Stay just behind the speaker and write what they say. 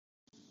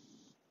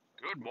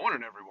Good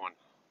morning, everyone.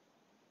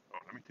 Oh,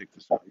 let me take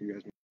this out. You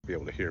guys may be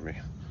able to hear me. For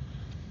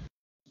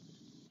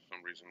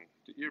some reason,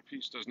 the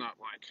earpiece does not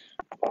like.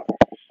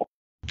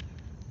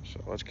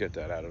 So let's get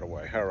that out of the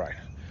way. All right.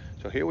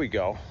 So here we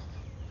go.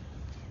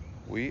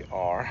 We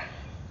are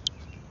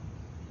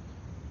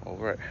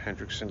over at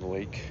Hendrickson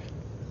Lake.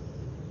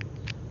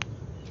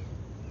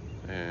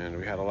 And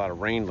we had a lot of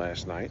rain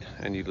last night,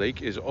 and the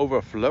lake is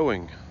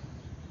overflowing.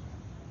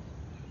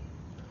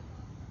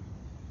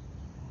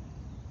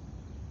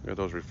 Look at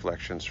those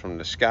reflections from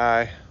the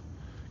sky.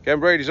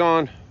 Kevin Brady's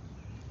on.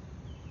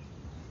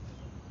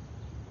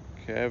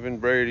 Kevin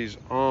Brady's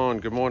on.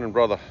 Good morning,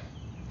 brother.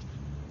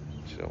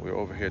 So we're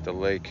over here at the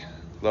lake.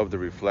 Love the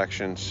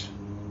reflections.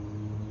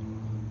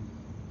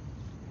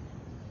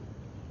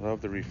 Love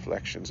the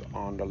reflections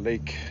on the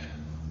lake.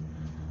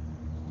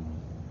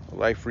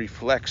 Life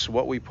reflects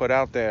what we put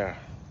out there.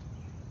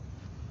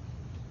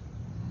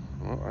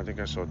 Oh, I think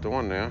I saw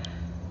Dawn there.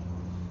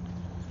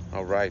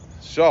 All right,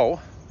 so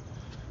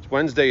it's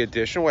Wednesday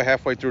edition. We're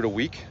halfway through the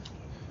week.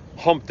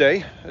 Hump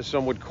day, as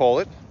some would call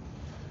it.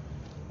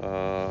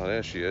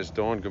 There she is,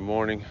 Dawn, good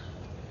morning.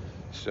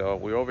 So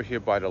we're over here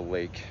by the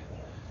lake.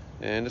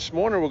 And this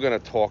morning we're going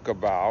to talk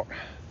about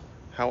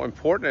how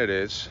important it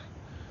is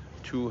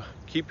to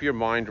keep your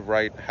mind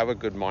right, have a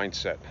good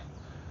mindset.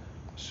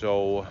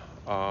 So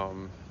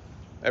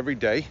every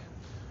day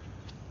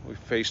we're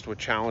faced with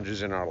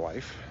challenges in our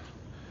life,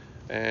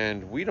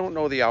 and we don't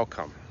know the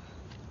outcome.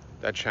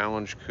 That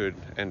challenge could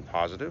end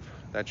positive.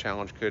 That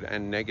challenge could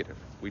end negative.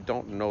 We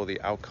don't know the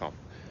outcome.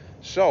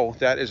 So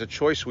that is a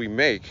choice we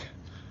make,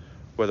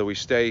 whether we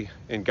stay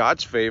in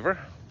God's favor.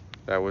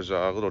 That was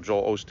a little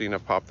Joel Osteen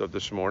that popped up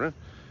this morning.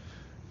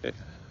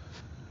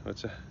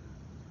 What's that?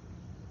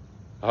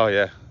 Oh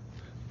yeah,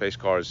 pace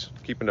cars,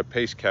 keeping the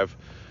pace, Kev.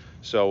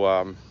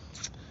 So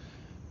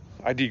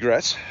I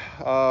digress.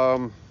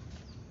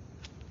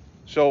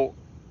 So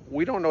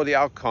we don't know the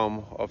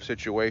outcome of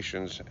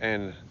situations,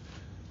 and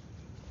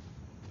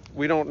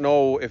we don't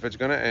know if it's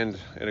going to end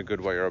in a good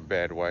way or a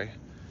bad way.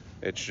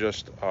 It's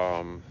just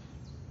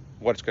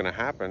what's going to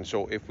happen.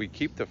 So if we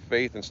keep the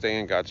faith and stay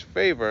in God's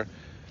favor,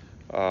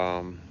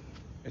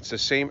 it's the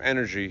same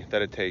energy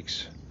that it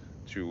takes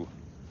to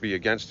be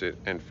against it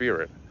and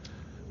fear it.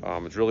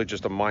 It's really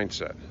just a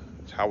mindset.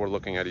 It's how we're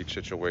looking at each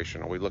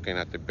situation. Are we looking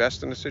at the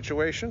best in the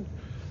situation,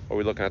 or are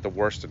we looking at the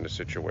worst in the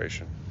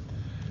situation?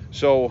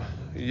 So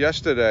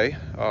yesterday,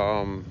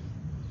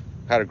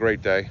 had a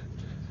great day.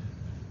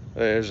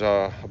 There's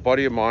a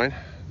buddy of mine,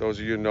 those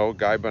of you know,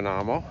 Guy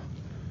Bonamo,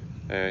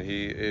 and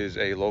he is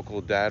a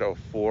local dad of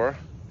 4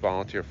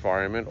 volunteer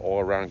firemen, all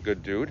around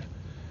good dude.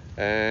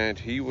 And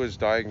he was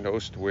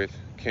diagnosed with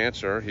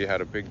cancer. He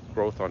had a big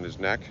growth on his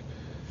neck,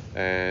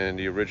 and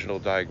the original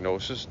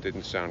diagnosis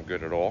didn't sound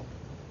good at all.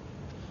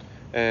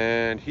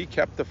 And he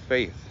kept the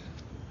faith.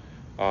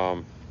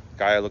 Guy,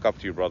 I look up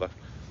to you, brother.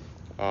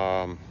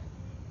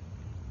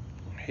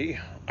 We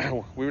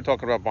were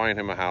talking about buying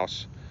him a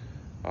house.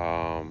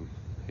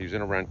 He was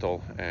in a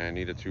rental and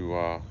needed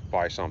to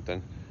buy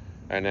something.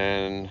 And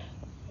then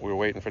we were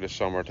waiting for the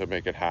summer to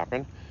make it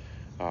happen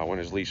when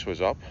his lease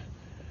was up.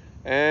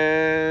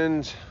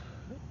 And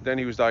then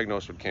he was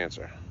diagnosed with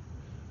cancer.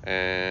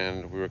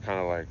 And we were kind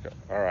of like,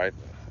 all right.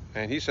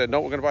 And he said, no,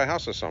 we're going to buy a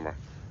house this summer.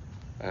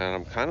 And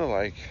I'm kind of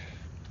like,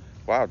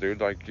 wow, dude,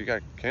 like you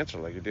got cancer,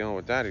 like you're dealing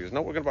with that. He goes,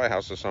 no, we're going to buy a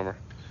house this summer.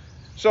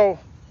 So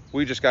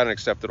we just got an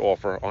accepted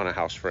offer on a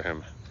house for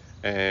him.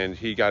 And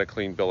he got a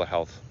clean bill of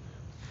health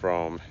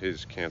from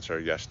his cancer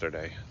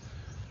yesterday.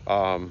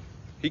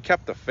 He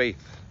kept the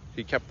faith.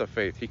 He kept the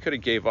faith. He could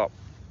have gave up.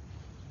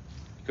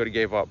 He could have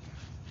gave up.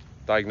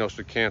 Diagnosed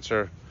with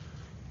cancer,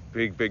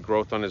 big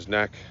growth on his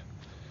neck.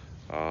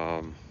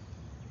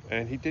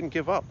 And he didn't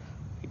give up.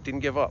 He didn't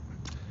give up.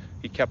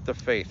 He kept the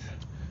faith.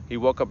 He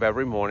woke up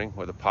every morning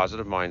with a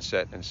positive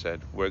mindset and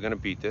said, we're going to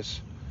beat this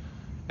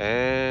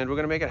and we're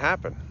going to make it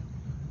happen.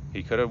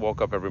 He could have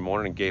woke up every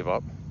morning and gave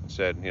up and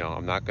said, you know,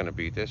 I'm not going to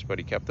beat this, but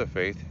he kept the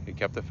faith. He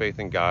kept the faith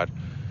in God,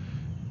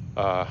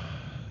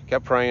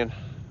 kept praying,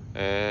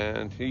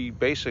 and he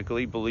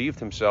basically believed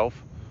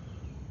himself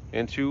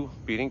into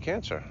beating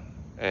cancer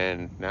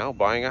and now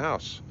buying a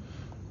house.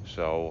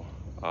 So,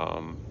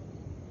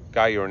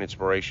 Guy, you're an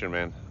inspiration,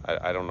 man.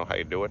 I don't know how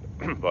you do it,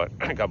 but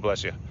God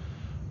bless you.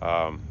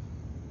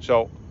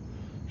 So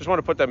just want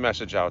to put that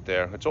message out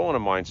there. It's all in a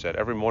mindset.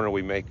 Every morning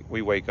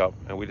we wake up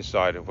and we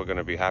decide if we're going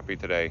to be happy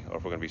today or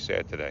if we're going to be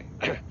sad today.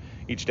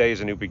 Each day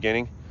is a new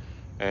beginning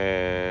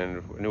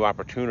and a new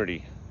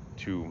opportunity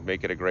to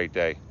make it a great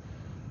day.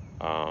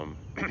 You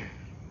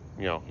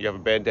know, you have a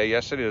bad day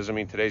yesterday, doesn't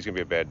mean today's going to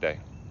be a bad day.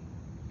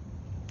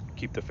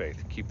 Keep the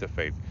faith. Keep the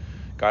faith.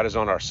 God is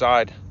on our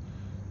side.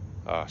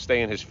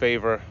 Stay in his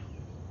favor.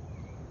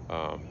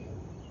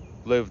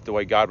 Live the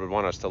way God would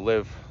want us to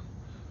live.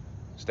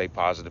 Stay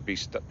positive,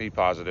 be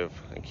positive,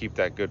 and keep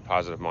that good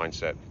positive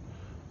mindset.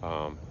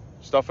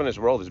 Stuff in this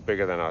world is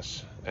bigger than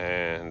us,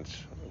 and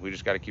we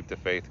just got to keep the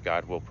faith.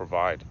 God will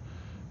provide.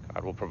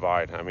 God will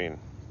provide. I mean,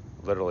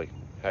 literally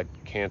had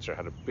cancer,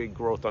 had a big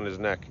growth on his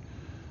neck.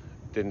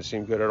 Didn't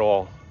seem good at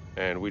all.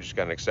 and we just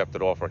got an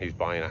accepted offer, and he's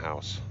buying a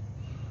house.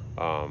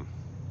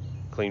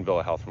 Clean bill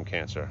of health from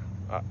cancer,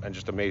 and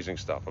just amazing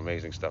stuff.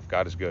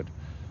 God is good.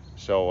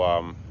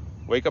 So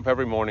wake up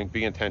every morning,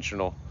 be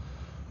intentional.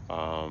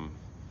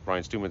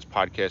 Brian Stewman's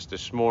podcast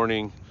this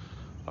morning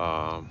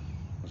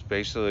was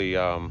basically,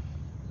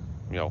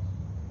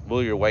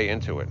 will your way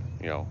into it.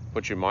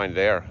 Put your mind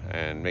there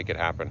and make it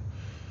happen.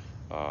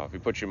 If you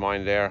put your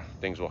mind there,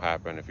 things will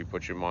happen. If you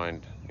put your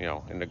mind,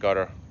 in the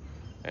gutter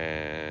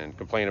and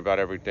complain about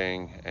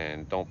everything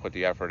and don't put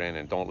the effort in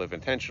and don't live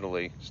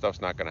intentionally,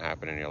 stuff's not going to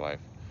happen in your life.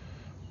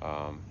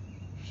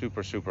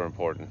 Super, super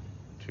important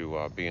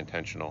to be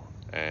intentional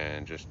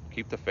and just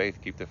keep the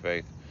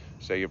faith.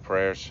 Say your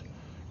prayers.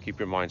 Keep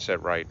your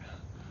mindset right.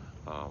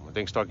 When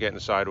things start getting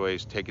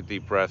sideways, take a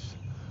deep breath.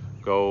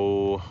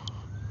 Go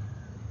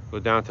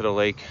down to the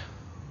lake.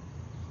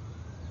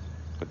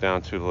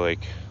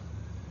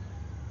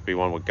 Be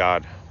one with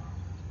God.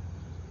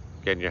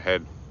 Get in your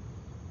head.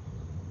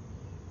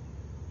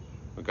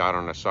 With God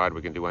on our side,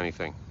 we can do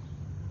anything.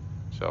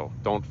 So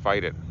don't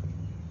fight it.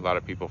 A lot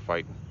of people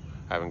fight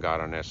having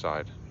God on their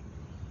side.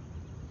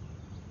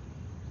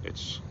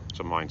 It's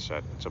a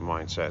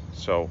mindset.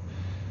 So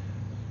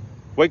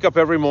wake up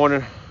every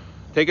morning,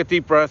 take a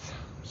deep breath,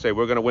 say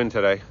we're going to win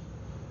today,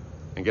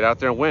 and get out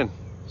there and win.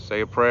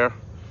 Say a prayer,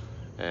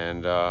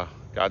 and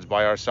God's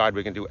by our side.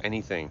 We can do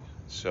anything.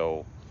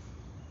 So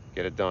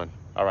get it done.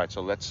 All right,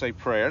 so let's say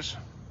prayers.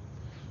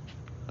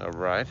 All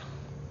right.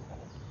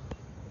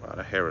 Wow,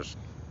 the hair is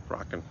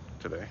rocking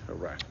today. All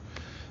right.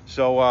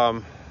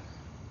 So,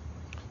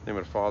 name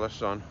of the Father,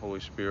 Son, Holy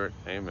Spirit.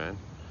 Amen.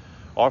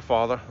 Our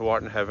Father, who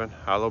art in heaven,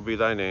 hallowed be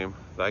thy name.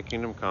 Thy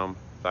kingdom come,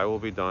 thy will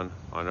be done,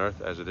 on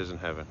earth as it is in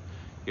heaven.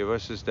 Give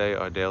us this day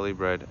our daily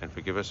bread, and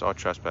forgive us our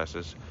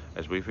trespasses,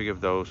 as we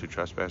forgive those who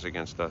trespass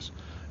against us.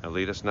 And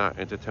lead us not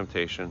into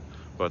temptation,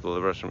 but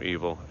deliver us from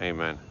evil.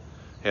 Amen.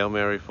 Hail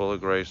Mary, full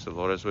of grace, the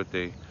Lord is with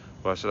thee.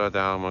 Blessed art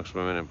thou amongst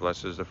women, and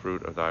blessed is the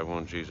fruit of thy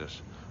womb,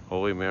 Jesus.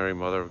 Holy Mary,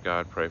 Mother of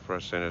God, pray for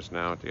us sinners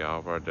now at the hour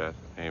of our death.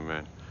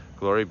 Amen.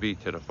 Glory be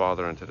to the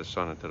Father, and to the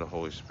Son, and to the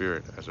Holy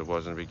Spirit, as it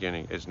was in the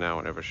beginning, is now,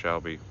 and ever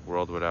shall be,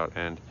 world without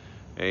end.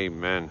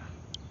 Amen.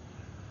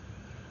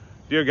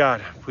 Dear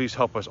God, please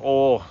help us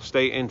all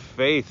stay in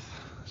faith.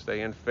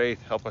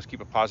 Help us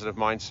keep a positive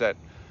mindset.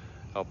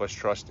 Help us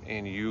trust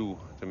in you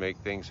to make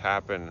things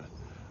happen.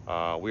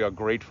 We are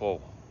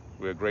grateful.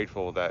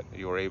 That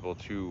you are able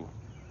to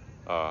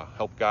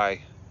help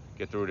Guy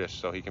get through this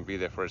so he can be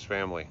there for his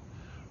family,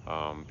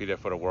 be there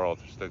for the world.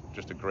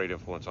 Just a great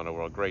influence on the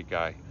world. Great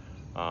guy.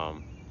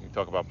 You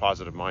talk about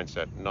positive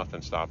mindset,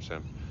 nothing stops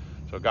him.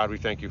 So God, we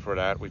thank you for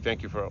that. We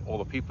thank you for all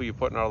the people you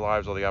put in our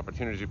lives, all the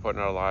opportunities you put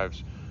in our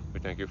lives. We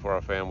thank you for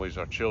our families,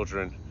 our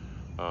children.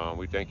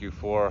 We thank you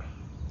for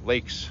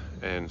lakes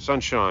and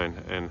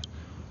sunshine and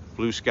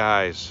blue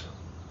skies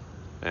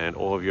and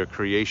all of your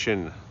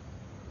creation.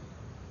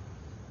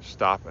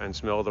 Stop and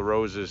smell the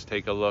roses.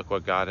 Take a look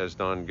what God has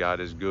done. God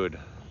is good.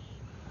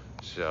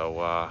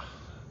 So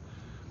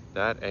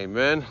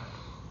amen.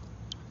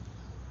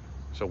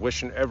 So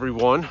wishing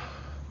everyone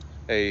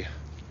a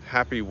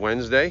happy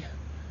Wednesday.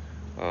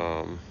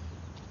 I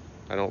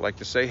don't like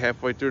to say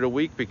halfway through the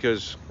week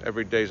because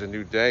every day's a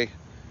new day.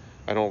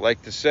 I don't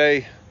like to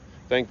say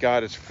thank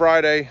God it's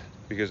Friday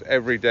because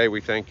every day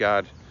we thank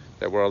God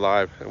that we're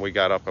alive and we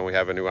got up and we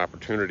have a new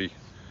opportunity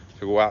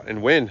to go out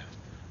and win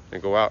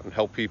and go out and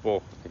help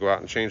people and go out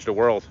and change the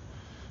world.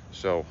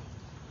 So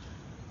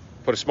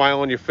put a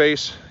smile on your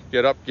face,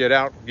 get up, get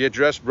out, get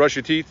dressed, brush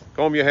your teeth,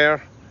 comb your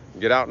hair,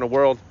 and get out in the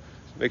world.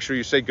 Make sure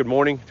you say good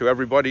morning to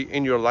everybody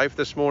in your life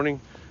this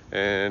morning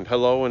and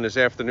hello in this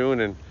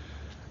afternoon, and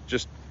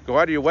just go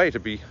out of your way to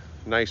be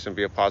nice and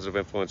be a positive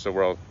influence in the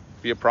world.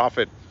 Be a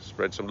prophet,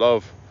 spread some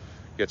love,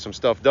 get some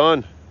stuff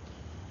done.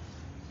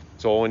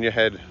 It's all in your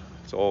head.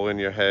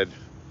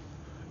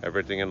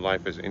 Everything in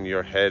life is in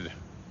your head.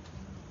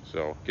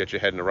 So get your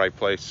head in the right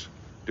place,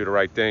 do the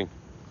right thing,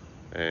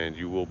 and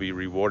you will be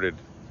rewarded.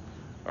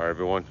 All right,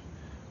 everyone.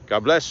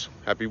 God bless.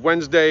 Happy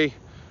Wednesday.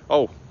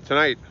 Oh,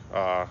 tonight,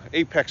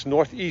 Apex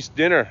Northeast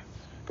dinner,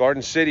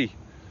 Garden City.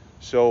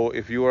 So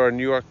if you are a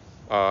New York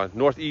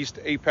Northeast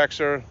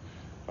Apexer,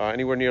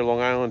 anywhere near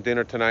Long Island,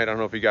 dinner tonight. I don't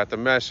know if you got the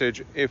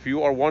message. If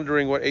you are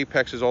wondering what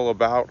Apex is all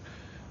about,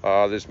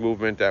 this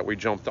movement that we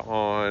jumped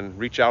on,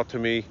 reach out to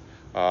me.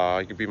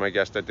 You can be my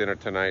guest at dinner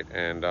tonight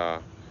and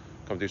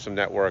come do some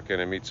networking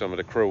and meet some of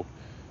the crew.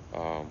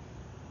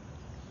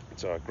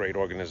 It's a great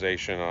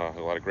organization, a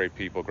lot of great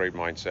people, great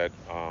mindset,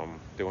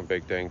 doing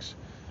big things.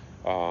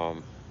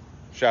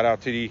 Shout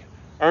out to the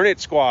Earn It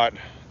Squad,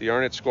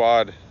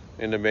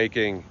 in the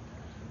making.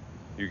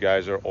 You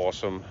guys are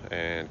awesome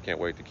and can't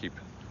wait to keep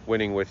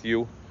winning with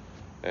you.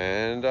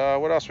 And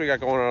what else we got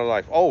going on in our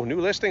life? Oh,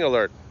 new listing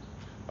alert.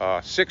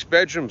 6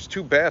 bedrooms,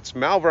 2 baths,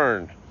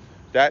 Malvern.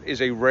 That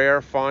is a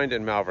rare find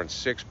in Malvern.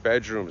 6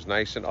 bedrooms,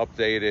 nice and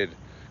updated.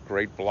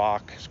 Great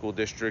block, School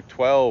District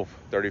 12,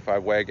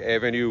 35 Wag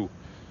Avenue,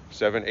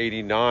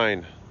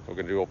 789. We're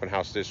going to do open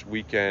house this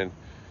weekend.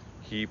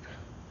 Keep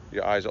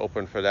your eyes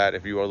open for that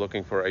if you are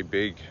looking for a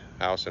big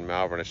house in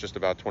Malvern. It's just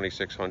about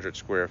 2,600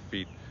 square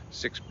feet,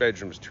 6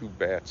 bedrooms, 2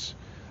 baths,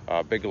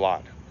 big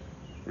lot.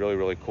 Really,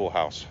 really cool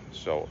house.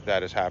 So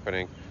that is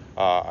happening.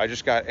 I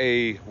just got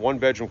a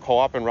 1-bedroom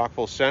co-op in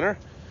Rockville Center.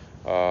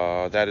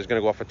 That is going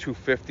to go off for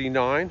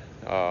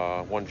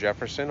 $259. 1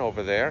 Jefferson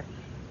over there.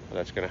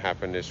 That's going to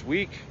happen this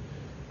week.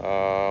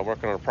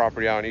 Working on a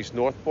property out in East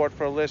Northport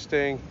for a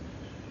listing.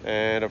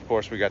 And of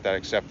course, we got that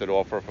accepted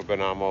offer for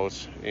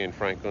Benamos in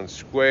Franklin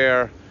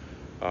Square,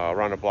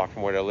 around the block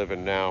from where they're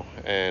living now.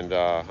 And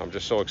I'm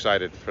just so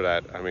excited for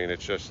that. I mean,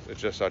 it's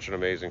just such an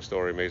amazing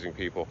story, amazing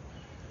people.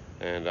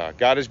 And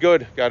God is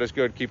good. God is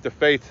good. Keep the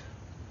faith.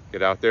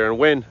 Get out there and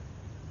win.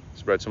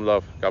 Spread some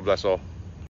love. God bless all.